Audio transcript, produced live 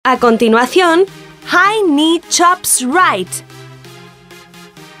A continuación, high knee chops right.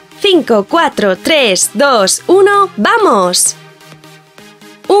 5, 4, 3, 2, 1, ¡vamos!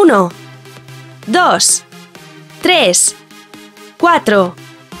 1, 2, 3, 4,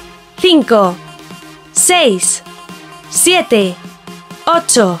 5, 6, 7,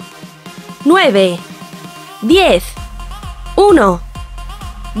 8, 9, 10, 1,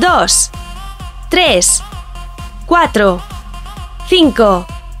 2, 3, 4, 5,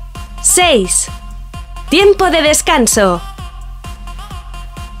 6. Tiempo de descanso.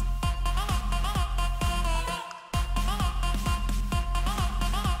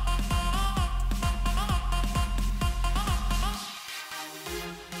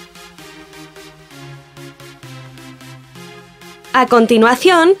 A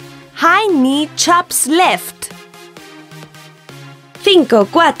continuación, high knee chops left. 5,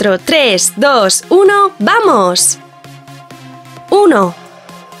 4, 3, 2, 1, ¡vamos! 1,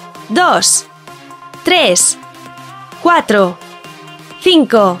 2, 3, 4,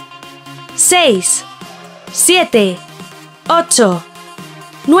 5, 6, 7, 8,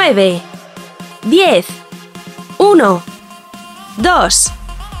 9, 10, 1, 2,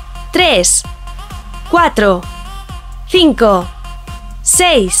 3, 4, 5,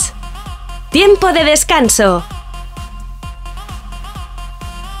 6. Tiempo de descanso.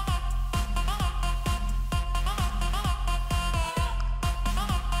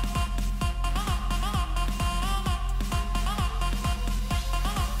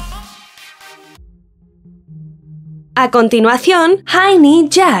 A continuación, high knee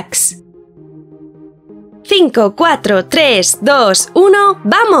jacks. 5, 4, 3, 2, 1,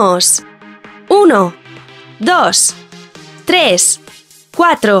 ¡vamos! 1, 2, 3,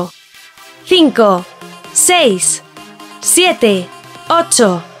 4, 5, 6, 7,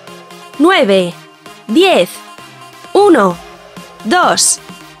 8, 9, 10, 1, 2,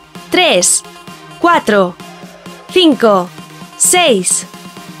 3, 4, 5, 6.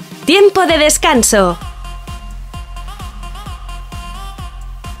 Tiempo de descanso.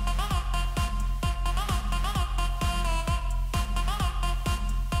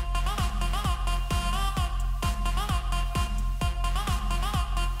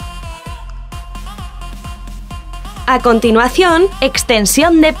 A continuación,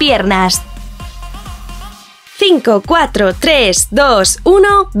 extensión de piernas. 5, 4, 3, 2,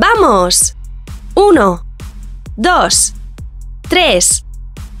 1, ¡vamos! 1, 2, 3,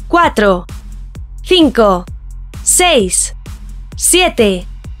 4, 5, 6, 7,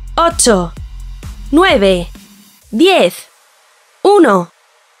 8, 9, 10, 1,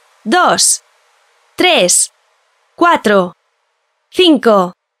 2, 3, 4,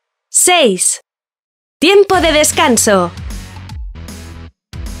 5, 6. Tiempo de descanso.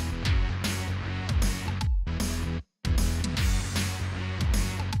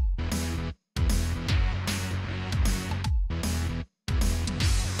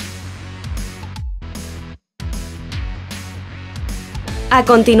 A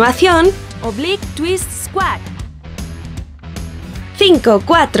continuación, oblique twist squat. 5,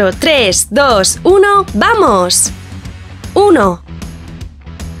 4, 3, 2, 1, ¡vamos! 1,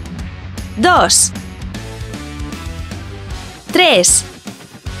 2, 3,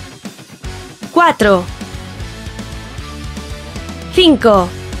 4, 5,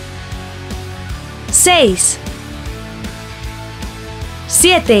 6,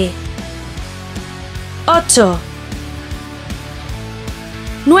 7, 8,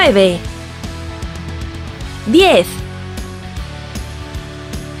 9, 10,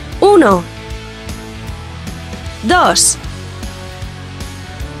 1, 2,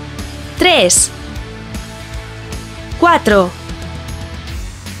 3, 4,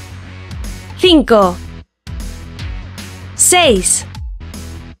 5, 6.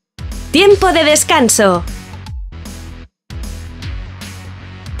 Tiempo de descanso.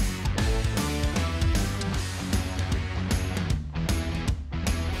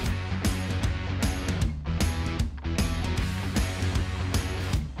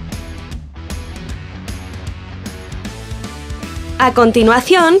 A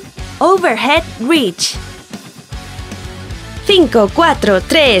continuación, overhead reach. 5, 4,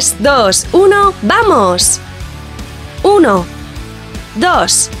 3, 2, 1, ¡vamos! 1,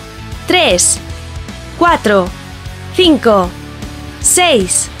 2, 3, 4, 5,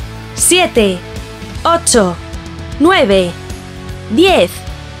 6, 7, 8, 9, 10,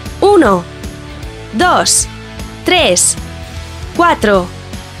 1, 2, 3, 4,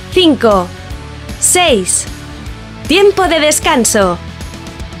 5, 6. Tiempo de descanso.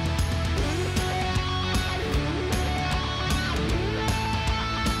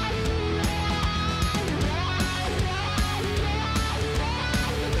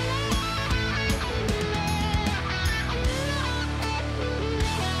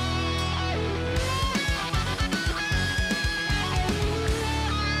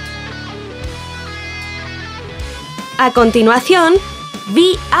 A continuación,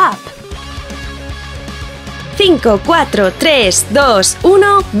 V up. 5, 4, 3, 2,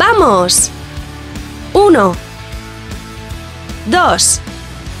 1, ¡vamos! 1, 2,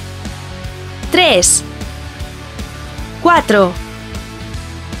 3, 4,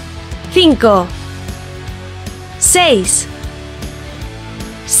 5, 6,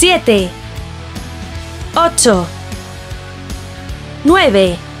 7, 8,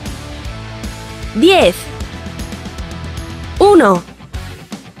 9, 10, 1,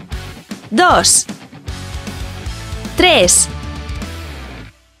 2, 3,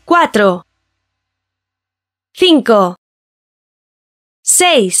 4, 5,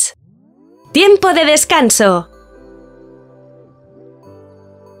 6. Tiempo de descanso.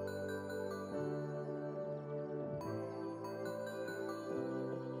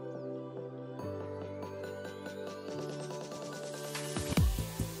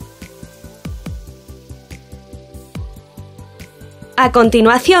 A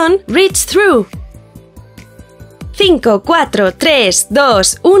continuación, reach through. 5, 4, 3,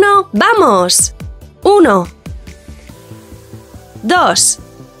 2, 1, ¡vamos! 1, 2,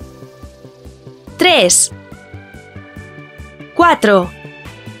 3, 4,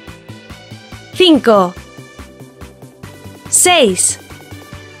 5, 6,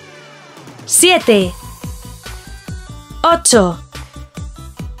 7, 8,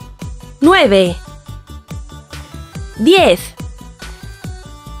 9, 10,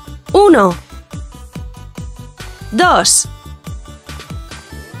 1, 2,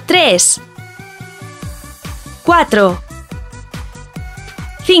 3, 4,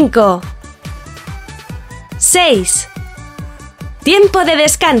 5, 6. Tiempo de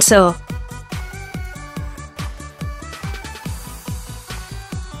descanso.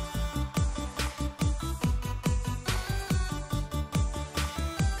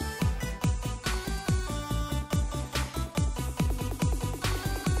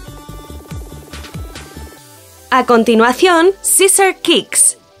 A continuación, scissor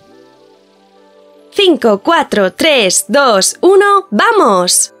kicks. 5, 4, 3, 2, 1,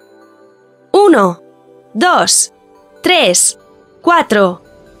 ¡vamos! 1, 2, 3, 4,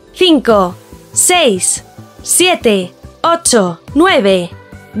 5, 6, 7, 8, 9,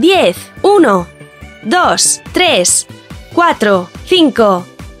 10, 1, 2, 3, 4, 5,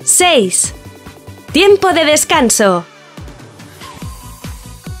 6. Tiempo de descanso.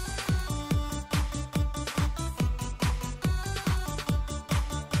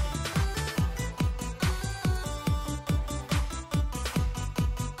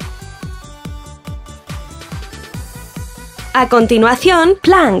 A continuación,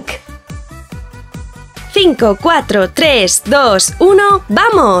 plank. 5, 4, 3, 2, 1,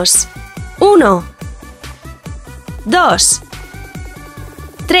 ¡vamos! 1, 2,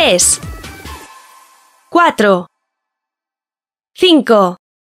 3, 4, 5,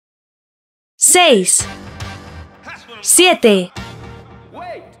 6, 7,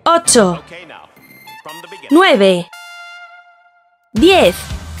 8, 9, 10,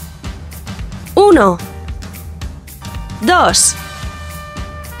 1, 2,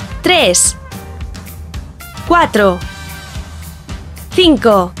 3, 4,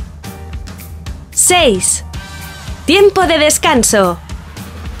 5, 6. Tiempo de descanso.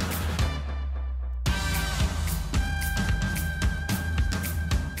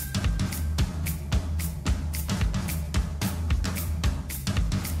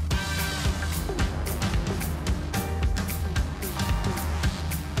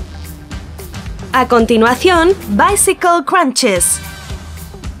 A continuación, bicycle crunches.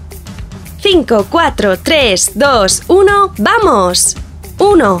 5, 4, 3, 2, 1, ¡vamos!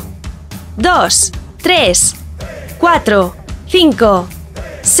 1, 2, 3, 4, 5,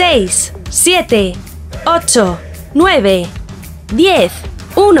 6, 7, 8, 9, 10,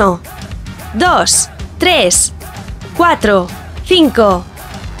 1, 2, 3, 4, 5,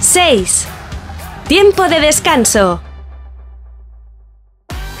 6. Tiempo de descanso.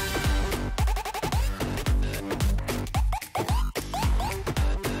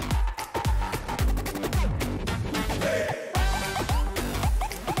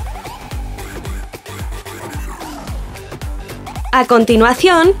 A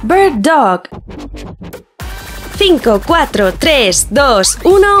continuación, bird dog. 5, 4, 3, 2,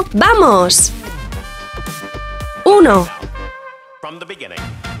 1, ¡vamos! 1,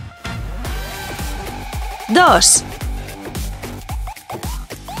 2,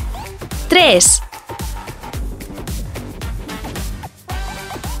 3,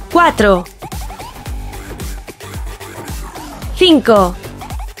 4, 5,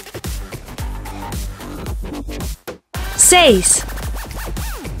 6,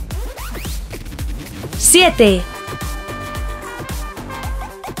 7,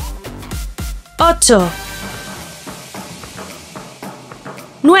 8,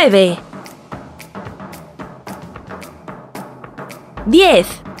 9, 10,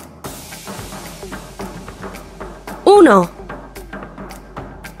 1,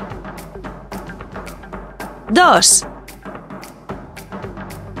 2,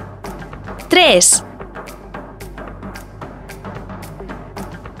 3,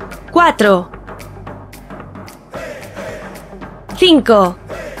 4, 5,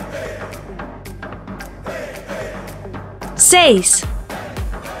 6.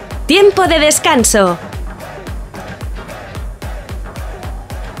 Tiempo de descanso.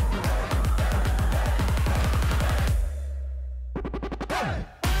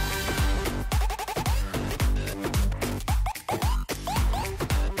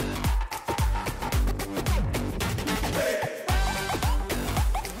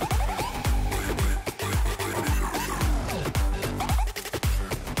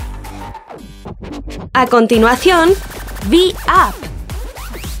 A continuación, V up.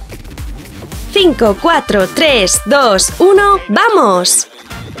 5, 4, 3, 2, 1, ¡vamos!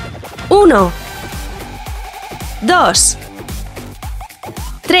 1, 2,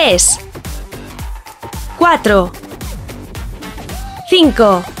 3, 4,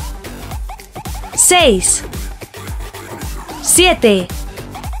 5, 6, 7,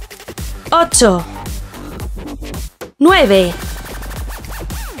 8, 9,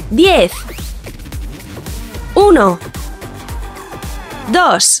 10, 1,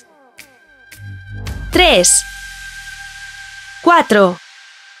 2, 3, 4,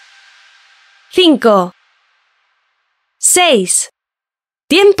 5, 6.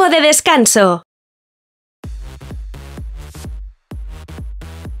 Tiempo de descanso.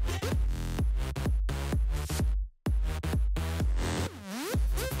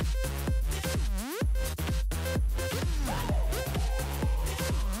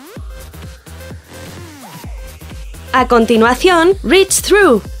 A continuación, reach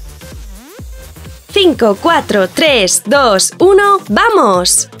through. 5, 4, 3, 2, 1,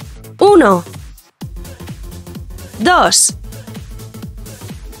 ¡vamos! 1, 2,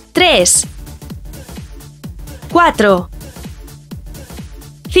 3, 4,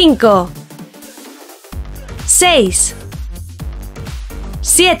 5, 6,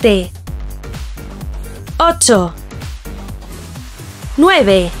 7, 8,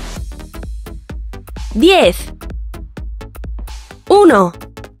 9, 10, 1,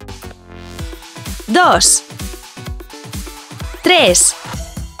 2, 3,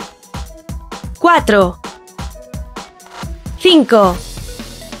 4, 5,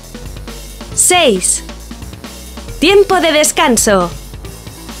 6. Tiempo de descanso.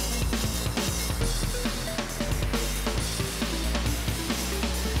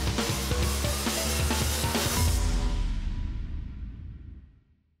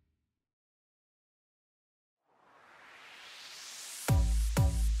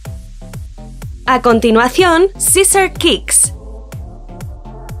 A continuación, scissor kicks.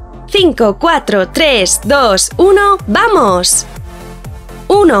 5, 4, 3, 2, 1, ¡vamos!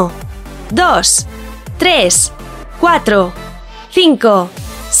 1, 2, 3, 4, 5,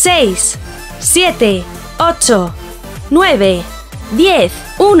 6, 7, 8, 9, 10,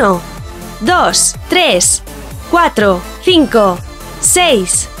 1, 2, 3, 4, 5,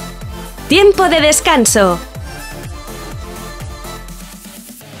 6. Tiempo de descanso.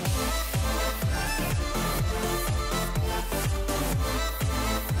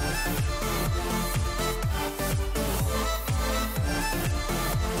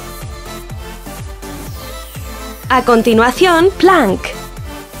 A continuación, plank.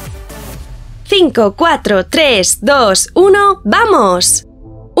 5, 4, 3, 2, 1, ¡vamos!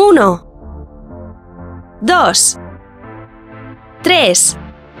 1, 2, 3,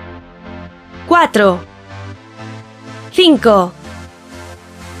 4, 5,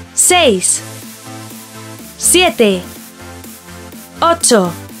 6, 7,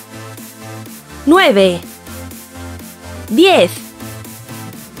 8, 9, 10,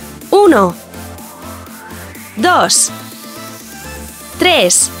 1, 2,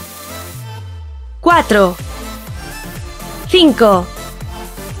 3, 4, 5,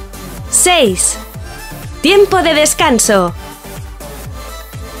 6. Tiempo de descanso.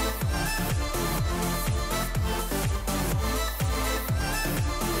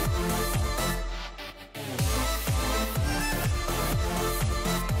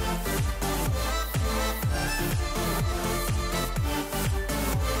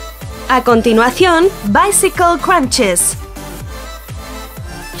 A continuación, bicycle crunches.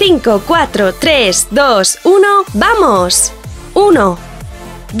 5, 4, 3, 2, 1, ¡vamos! 1,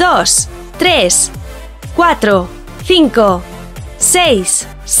 2, 3, 4, 5, 6,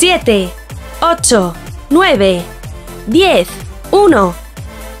 7, 8, 9, 10, 1,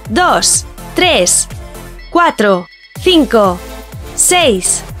 2, 3, 4, 5,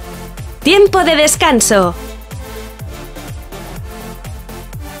 6. Tiempo de descanso.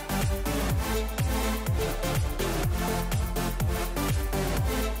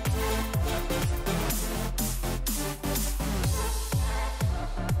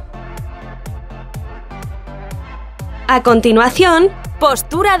 A continuación,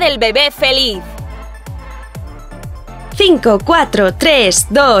 postura del bebé feliz. 5, 4, 3,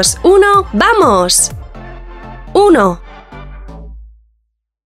 2, 1, ¡vamos! 1,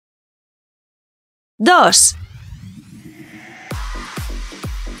 2,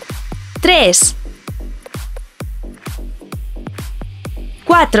 3,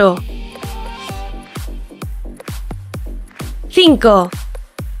 4, 5,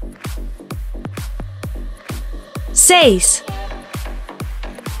 6,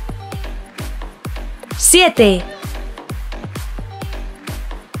 7,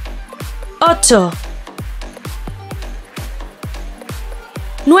 8,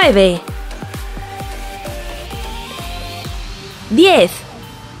 9, 10,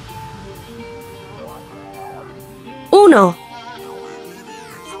 1,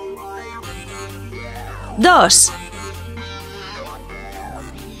 2,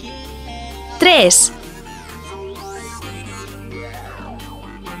 3,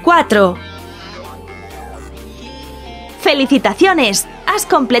 4. ¡Felicitaciones! Has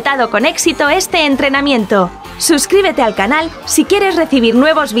completado con éxito este entrenamiento. Suscríbete al canal si quieres recibir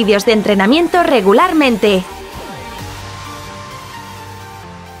nuevos vídeos de entrenamiento regularmente.